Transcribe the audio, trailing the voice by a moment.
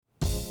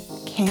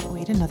Can't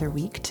wait another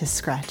week to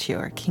scratch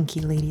your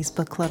Kinky Ladies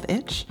Book Club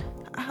itch?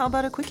 How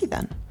about a quickie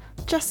then?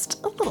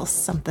 Just a little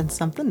something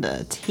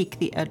to take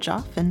the edge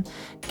off and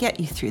get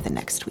you through the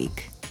next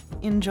week.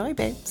 Enjoy,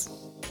 babes.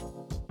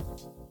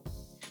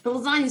 The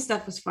lasagna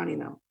stuff was funny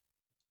though.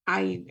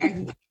 I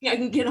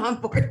can get on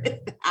board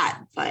with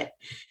that, but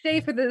stay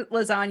for the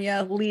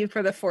lasagna, leave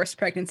for the forced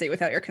pregnancy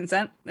without your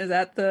consent. Is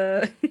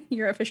that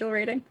your official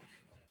rating?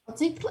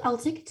 I'll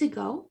take it to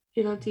go.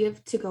 Do you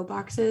have to go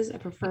boxes? I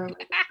prefer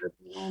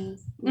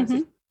ones.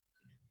 Mm-hmm.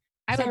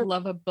 I would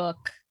love a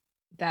book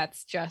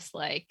that's just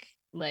like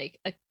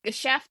a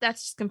chef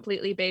that's just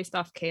completely based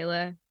off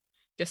Kayla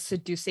just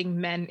seducing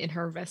men in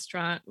her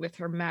restaurant with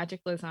her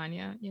magic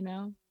lasagna,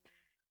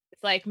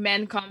 It's like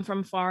men come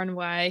from far and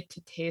wide to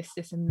taste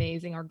this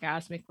amazing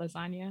orgasmic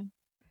lasagna.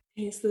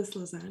 Taste this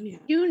lasagna.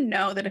 You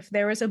know that if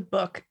there was a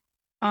book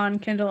on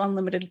Kindle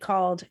Unlimited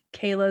called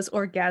Kayla's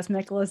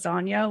Orgasmic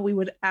Lasagna, we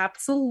would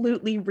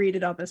absolutely read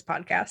it on this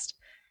podcast.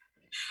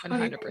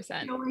 100%.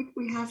 I feel like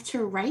we have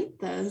to write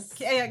this.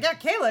 Yeah,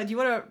 Kayla, do you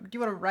want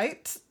to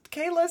write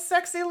Kayla's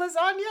sexy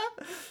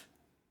lasagna?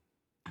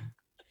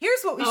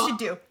 Here's what we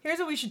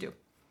should do.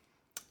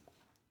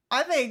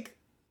 I think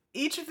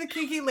each of the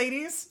Kinky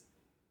ladies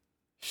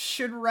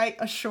should write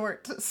a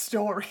short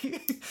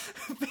story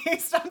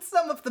based on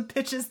some of the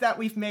pitches that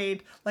we've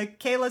made, like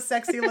Kayla's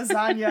sexy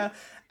lasagna.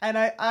 And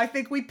I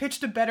think we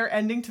pitched a better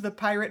ending to the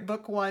pirate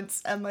book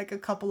once and like a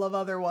couple of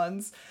other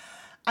ones.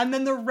 And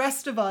then the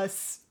rest of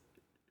us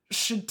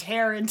should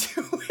tear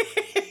into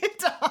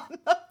it on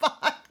the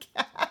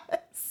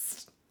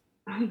podcast.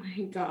 Oh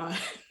my God.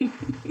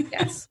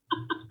 Yes.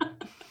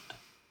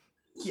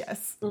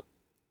 Yes.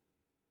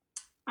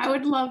 I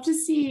would love to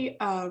see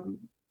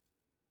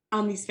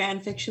on these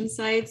fan fiction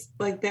sites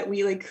like that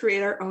we like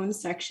create our own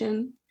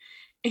section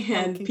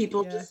and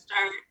people just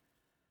start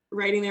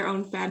writing their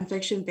own fan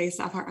fiction based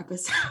off our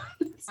episodes.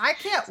 I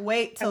can't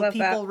wait till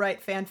people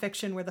write fan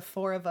fiction where the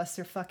four of us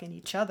are fucking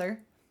each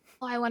other.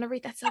 Oh, I want to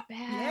read that so bad.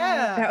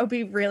 Yeah. That would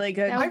be really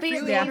good. That would be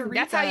really want to read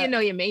That's how you know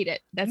you made it.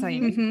 That's how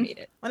you know you made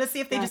it. I want to see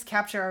if they just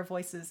capture our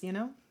voices,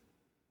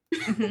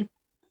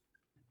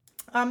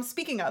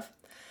 Speaking of,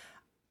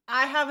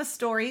 I have a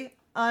story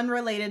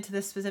unrelated to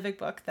this specific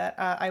book that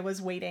I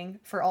was waiting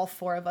for all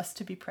four of us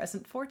to be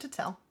present for to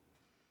tell.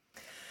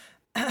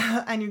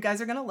 And you guys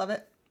are going to love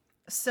it.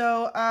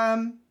 So,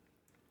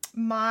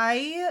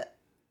 my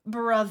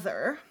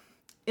brother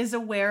is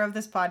aware of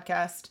this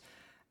podcast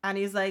and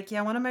he's like,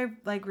 yeah, one of my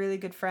like really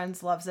good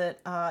friends loves it.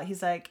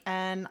 He's like,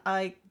 and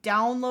I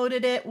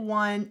downloaded it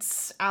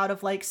once out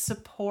of like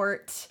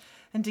support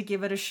and to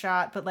give it a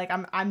shot, but like,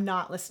 I'm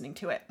not listening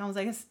to it. And I was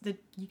like,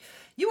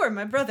 you are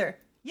my brother.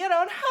 You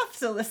don't have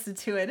to listen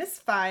to it. It's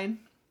fine.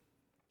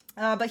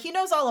 But he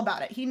knows all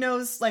about it. He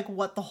knows like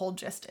what the whole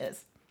gist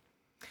is.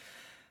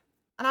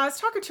 And I was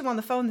talking to him on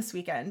the phone this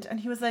weekend and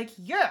he was like,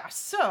 yeah,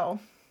 so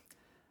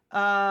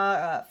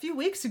a few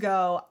weeks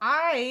ago,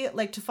 I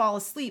like to fall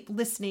asleep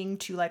listening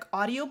to like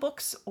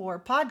audiobooks or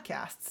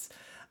podcasts.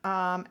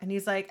 And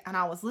he's like, and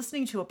I was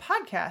listening to a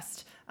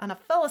podcast and I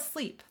fell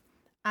asleep.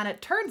 And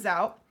it turns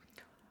out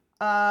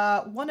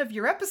one of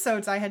your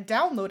episodes I had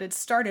downloaded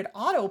started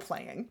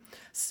auto-playing.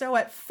 So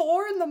at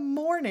 4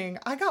 a.m,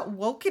 I got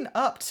woken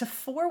up to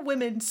 4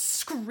 women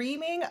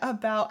screaming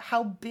about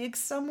how big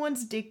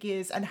someone's dick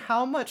is and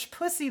how much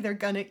pussy they're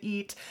gonna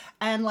eat.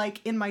 And like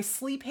in my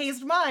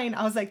sleep-hazed mind,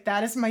 I was like,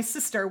 that is my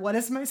sister. What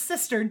is my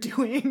sister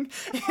doing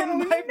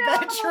in my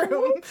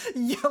bedroom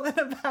yelling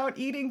about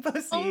eating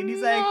pussy? And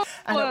he's like,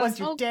 and it was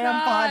your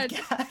damn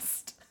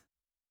podcast.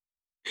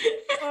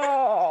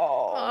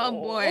 Oh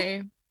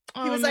boy.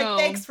 He was like,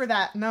 thanks for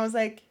that. And I was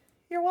like,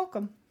 you're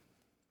welcome.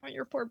 Oh,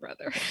 your poor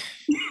brother.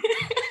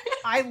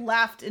 I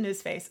laughed in his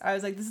face. I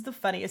was like, this is the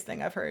funniest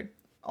thing I've heard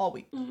all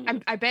week.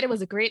 I bet it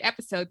was a great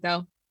episode,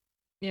 though.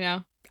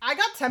 I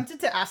got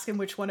tempted to ask him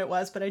which one it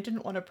was, but I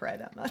didn't want to pry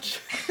that much.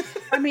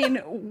 I mean,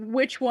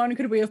 which one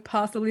could we have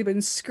possibly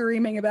been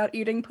screaming about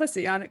eating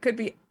pussy on? It could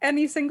be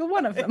any single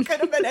one of them. It could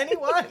have been any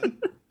one.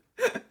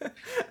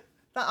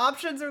 The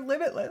options are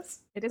limitless.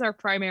 It is our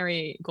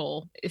primary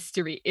goal is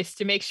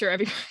to make sure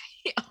everybody,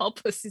 all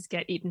pussies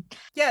get eaten.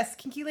 Yes,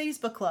 Kinky Ladies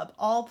Book Club.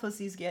 All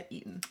pussies get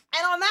eaten.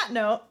 And on that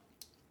note,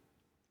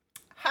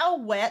 how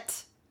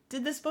wet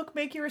did this book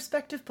make your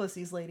respective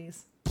pussies,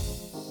 ladies?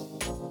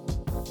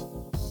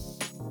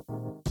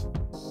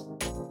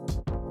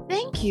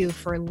 Thank you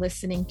for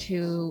listening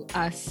to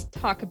us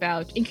talk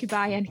about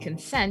incubi and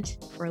consent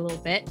for a little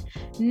bit.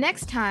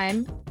 Next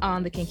time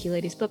on the Kinky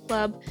Ladies Book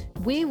Club,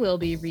 we will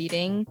be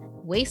reading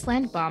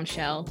Wasteland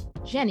Bombshell,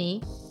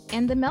 Jenny,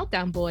 and the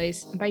Meltdown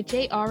Boys by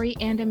Jay Ari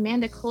and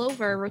Amanda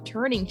Clover,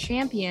 returning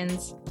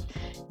champions.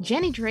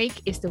 Jenny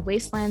Drake is the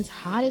Wasteland's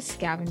hottest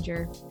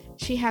scavenger.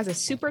 She has a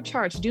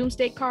supercharged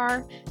doomsday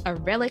car, a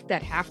relic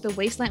that half the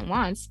Wasteland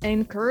wants,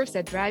 and curves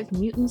that drive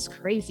mutants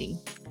crazy.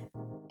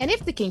 And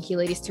if the Kinky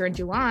Ladies turned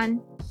you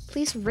on,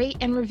 please rate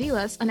and review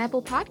us on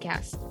Apple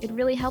Podcasts. It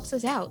really helps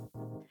us out.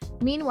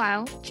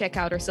 Meanwhile, check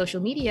out our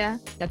social media.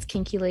 That's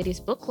Kinky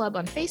Ladies Book Club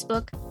on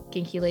Facebook,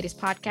 Kinky Ladies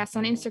Podcast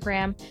on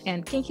Instagram,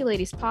 and Kinky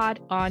Ladies Pod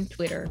on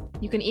Twitter.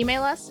 You can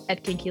email us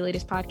at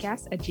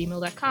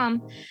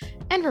kinkyladies.podcast@gmail.com.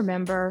 And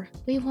remember,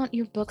 we want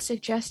your book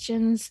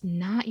suggestions,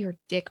 not your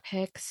dick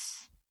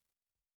pics.